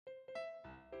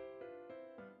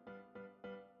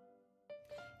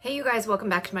Hey you guys, welcome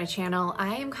back to my channel.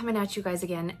 I am coming at you guys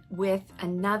again with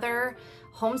another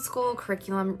homeschool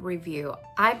curriculum review.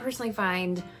 I personally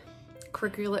find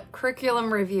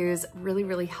curriculum reviews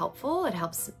really helpful. It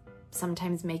helps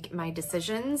sometimes make my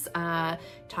decisions,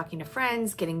 talking to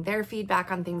friends, getting their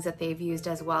feedback on things that they've used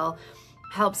as well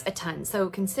helps a ton. So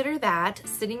consider this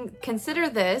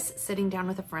sitting down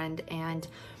with a friend and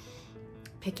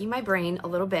picking my brain a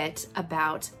little bit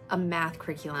about a math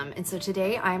curriculum. And so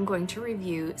today I'm going to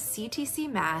review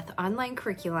CTC Math online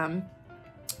curriculum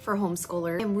for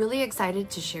homeschoolers. I'm really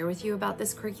excited to share with you about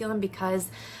this curriculum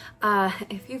because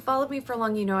if you followed me for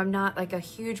long, you know I'm not like a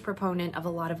huge proponent of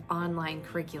a lot of online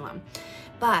curriculum.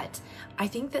 But I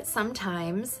think that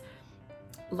sometimes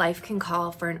life can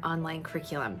call for an online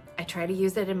curriculum. I try to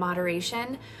use it in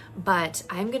moderation, but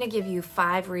I'm gonna give you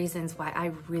 5 reasons why I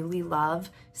really love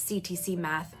CTC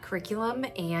Math curriculum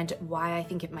and why I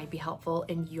think it might be helpful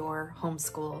in your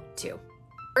homeschool too.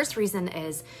 First reason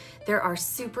is there are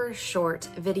super short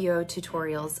video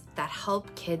tutorials that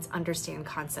help kids understand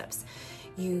concepts.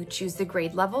 You choose the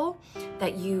grade level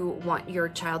that you want your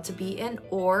child to be in,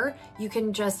 or you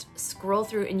can just scroll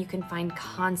through and you can find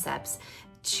concepts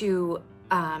to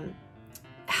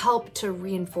help to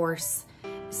reinforce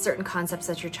certain concepts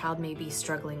that your child may be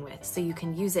struggling with. So you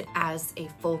can use it as a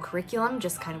full curriculum,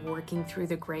 just kind of working through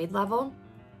the grade level,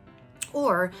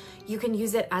 or you can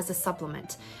use it as a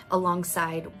supplement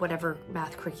alongside whatever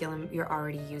math curriculum you're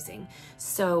already using.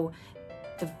 So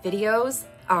the videos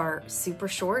are super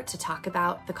short to talk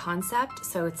about the concept,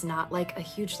 so it's not like a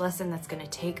huge lesson that's going to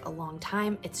take a long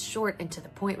time. It's short and to the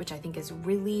point, which I think is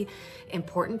really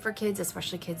important for kids,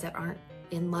 especially kids that aren't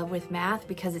in love with math,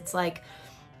 because it's like,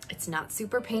 it's not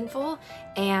super painful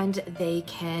and they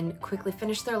can quickly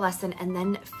finish their lesson and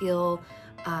then feel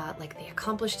like they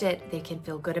accomplished it. They can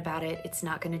feel good about it. It's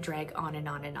not going to drag on and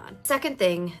on and on. Second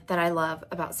thing that I love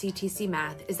about CTC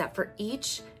Math is that for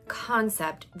each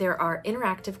concept, there are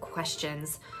interactive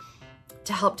questions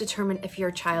to help determine if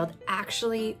your child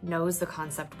actually knows the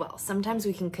concept well. Sometimes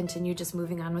we can continue just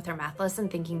moving on with our math lesson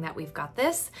thinking that we've got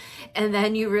this, and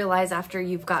then you realize after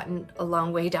you've gotten a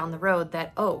long way down the road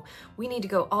that, oh, we need to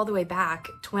go all the way back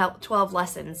 12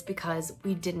 lessons because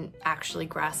we didn't actually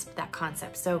grasp that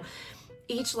concept. So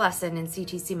each lesson in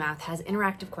CTC Math has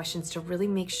interactive questions to really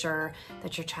make sure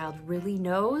that your child really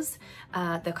knows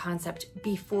the concept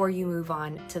before you move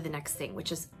on to the next thing,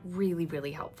 which is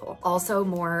really helpful. Also,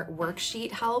 more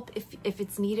worksheet help. If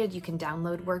it's needed, you can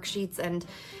download worksheets and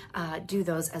do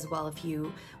those as well if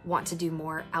you want to do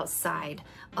more outside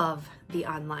of the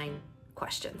online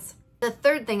questions. The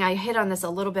third thing, I hit on this a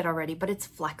little bit already, but it's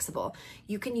flexible.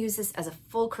 You can use this as a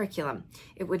full curriculum.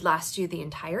 It would last you the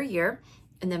entire year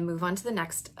and then move on to the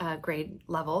next grade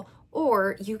level,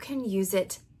 or you can use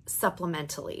it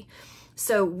supplementally.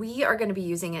 So we are going to be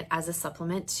using it as a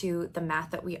supplement to the math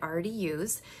that we already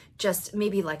use, just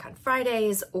maybe like on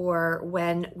Fridays, or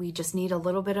when we just need a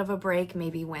little bit of a break,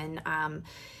 maybe when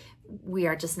we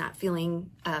are just not feeling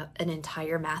an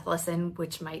entire math lesson,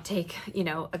 which might take, you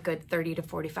know, a good 30 to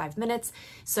 45 minutes.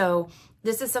 So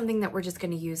this is something that we're just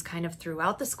going to use kind of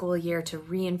throughout the school year to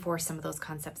reinforce some of those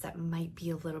concepts that might be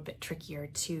a little bit trickier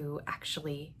to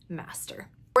actually master.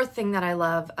 Fourth thing that I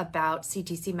love about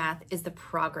CTC Math is the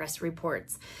progress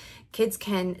reports. Kids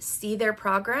can see their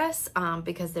progress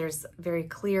because there's very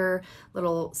clear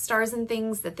little stars and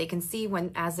things that they can see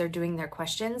as they're doing their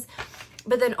questions.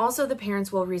 But then also the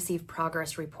parents will receive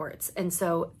progress reports. And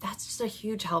so that's just a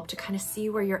huge help to kind of see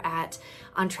where you're at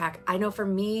on track. I know for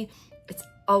me, it's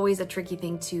always a tricky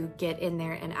thing to get in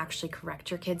there and actually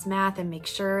correct your kids' math and make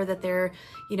sure that they're,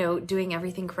 you know, doing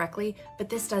everything correctly, but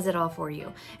this does it all for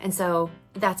you. And so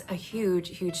that's a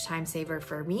huge time saver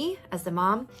for me as the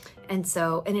mom. And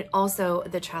it also,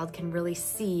 the child can really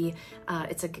see,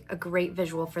 it's a great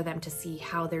visual for them to see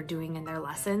how they're doing in their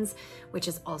lessons, which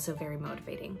is also very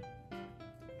motivating.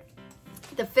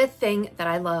 The fifth thing that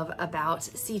I love about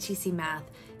CTC Math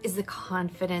is the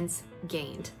confidence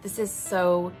gained. This is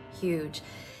so huge.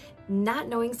 Not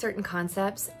knowing certain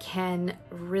concepts can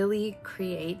really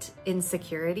create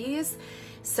insecurities.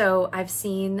 So I've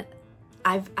seen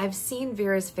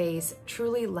Vera's face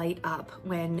truly light up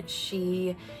when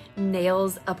she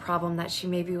nails a problem that she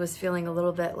maybe was feeling a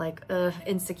little bit like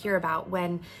insecure about,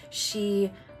 when she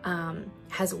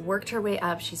has worked her way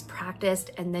up, she's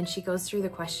practiced, and then she goes through the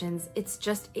questions. It's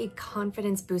just a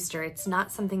confidence booster. It's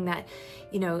not something that,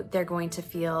 you know, they're going to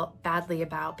feel badly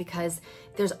about, because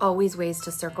there's always ways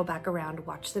to circle back around,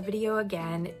 watch the video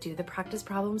again, do the practice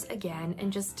problems again,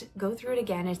 and just go through it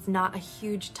again. It's not a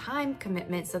huge time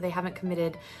commitment, so they haven't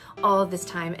committed all of this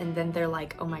time and then they're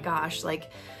like, oh my gosh,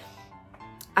 like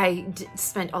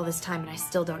spent all this time and I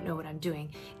still don't know what I'm doing.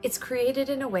 It's created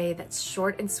in a way that's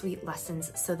short and sweet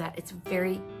lessons so that it's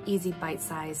very easy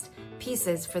bite-sized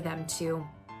pieces for them to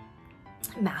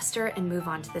master and move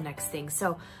on to the next thing.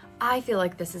 So I feel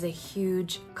like this is a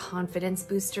huge confidence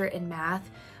booster in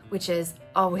math, which is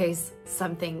always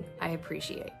something I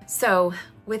appreciate. So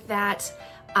with that,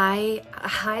 I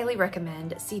highly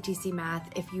recommend CTC Math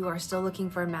if you are still looking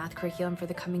for a math curriculum for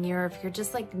the coming year, if you're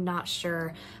just like not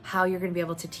sure how you're gonna be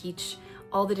able to teach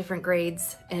all the different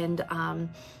grades and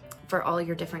for all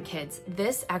your different kids.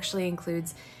 This actually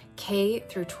includes K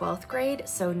through 12th grade,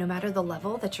 so no matter the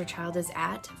level that your child is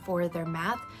at for their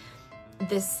math,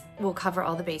 this will cover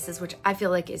all the bases, which I feel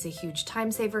like is a huge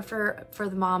time saver for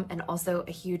the mom and also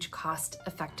a huge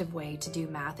cost-effective way to do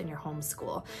math in your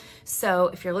homeschool. So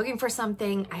if you're looking for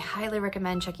something, I highly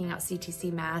recommend checking out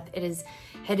CTC Math. It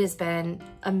has been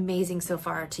amazing so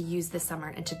far to use this summer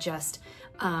and to just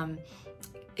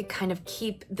kind of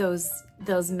keep those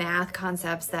math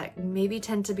concepts that maybe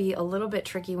tend to be a little bit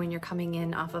tricky when you're coming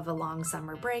in off of a long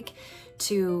summer break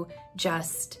to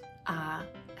just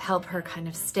help her kind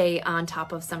of stay on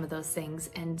top of some of those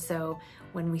things. And so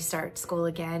when we start school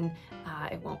again,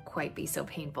 it won't quite be so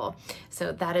painful.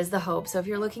 So that is the hope. So if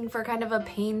you're looking for kind of a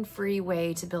pain-free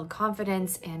way to build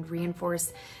confidence and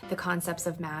reinforce the concepts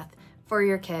of math for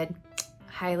your kid,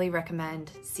 highly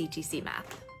recommend CTC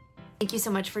Math. Thank you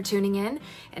so much for tuning in,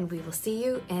 and we will see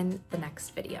you in the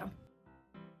next video.